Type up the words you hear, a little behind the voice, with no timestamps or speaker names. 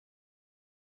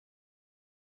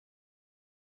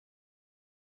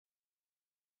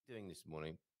doing this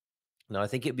morning? Now, I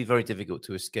think it'd be very difficult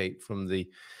to escape from the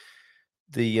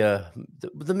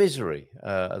misery,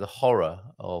 the horror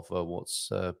of what's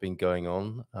been going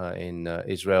on in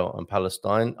Israel and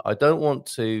Palestine. I don't want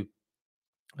to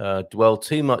dwell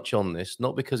too much on this,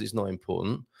 not because it's not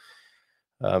important.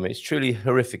 It's truly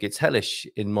horrific. It's hellish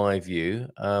in my view,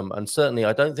 and certainly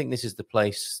I don't think this is the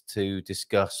place to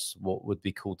discuss what would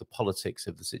be called the politics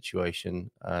of the situation.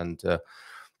 And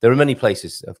there are many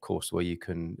places, of course, where you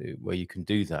can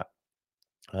do that.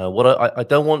 What I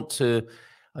don't want to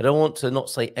I don't want to not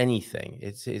say anything.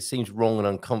 It seems wrong and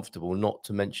uncomfortable not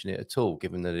to mention it at all,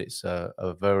 given that it's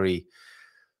a very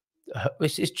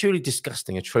it's truly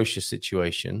disgusting, atrocious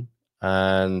situation,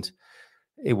 and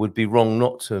it would be wrong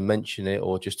not to mention it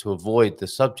or just to avoid the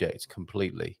subject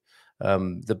completely.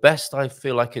 The best I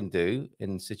feel I can do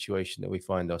in the situation that we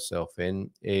find ourselves in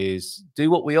is do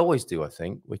what we always do, I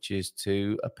think, which is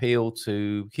to appeal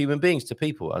to human beings, to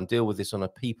people, and deal with this on a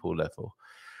people level,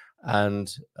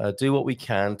 and do what we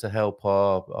can to help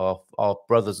our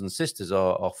brothers and sisters,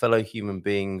 our fellow human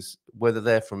beings, whether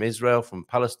they're from Israel, from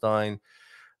Palestine,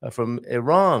 from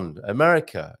Iran,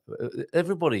 America,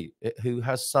 everybody who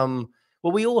has some.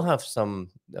 Well, we all have some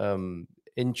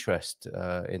interest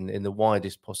in the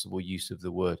widest possible use of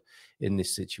the word in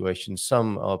this situation.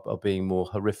 Some are being more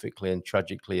horrifically and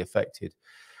tragically affected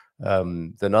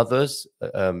than others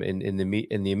in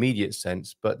the immediate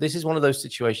sense. But this is one of those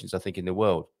situations, I think, in the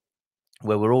world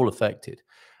where we're all affected,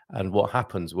 and what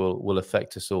happens will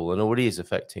affect us all, and already is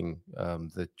affecting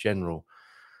the general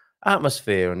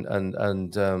atmosphere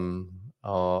and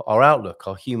our outlook,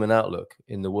 our human outlook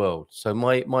in the world. So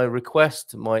my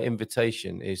request, my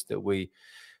invitation is that we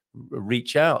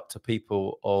reach out to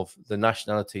people of the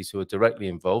nationalities who are directly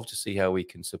involved to see how we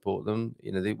can support them.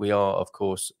 You know, we are, of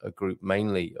course, a group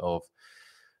mainly of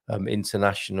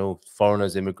international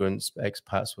foreigners, immigrants,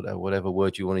 expats, whatever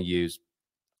word you want to use,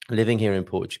 living here in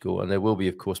Portugal, and there will be,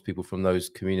 of course, people from those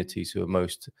communities who are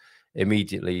most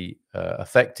immediately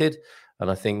affected. And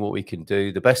I think what we can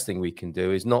do, the best thing we can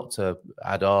do, is not to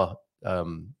add our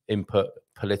input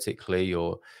politically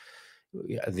or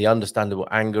the understandable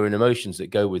anger and emotions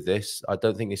that go with this. I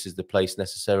don't think this is the place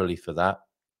necessarily for that.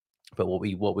 But what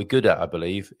we're good at, I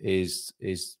believe, is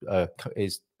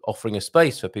offering a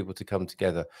space for people to come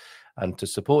together and to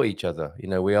support each other. You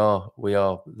know, we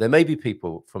are. There may be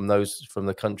people from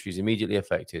the countries immediately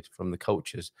affected, from the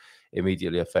cultures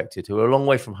immediately affected, who are a long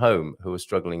way from home, who are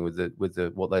struggling with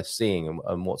the what they're seeing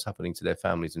and what's happening to their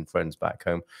families and friends back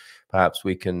home. Perhaps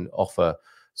we can offer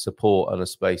support and a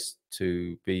space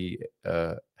to be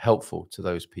helpful to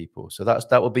those people. So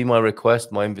that would be my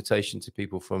request, my invitation to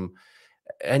people from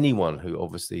anyone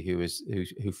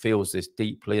who feels this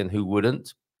deeply and who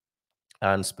wouldn't,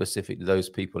 and specifically those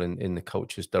people in the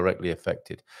cultures directly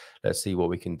affected. Let's see what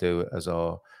we can do as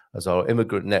our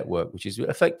immigrant network, which is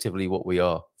effectively what we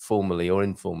are, formally or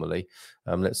informally.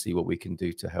 Let's see what we can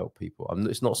do to help people.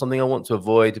 It's not something I want to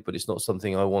avoid, but it's not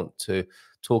something I want to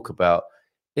talk about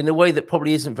in a way that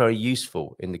probably isn't very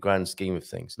useful in the grand scheme of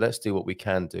things. Let's do what we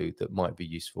can do that might be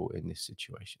useful in this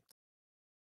situation.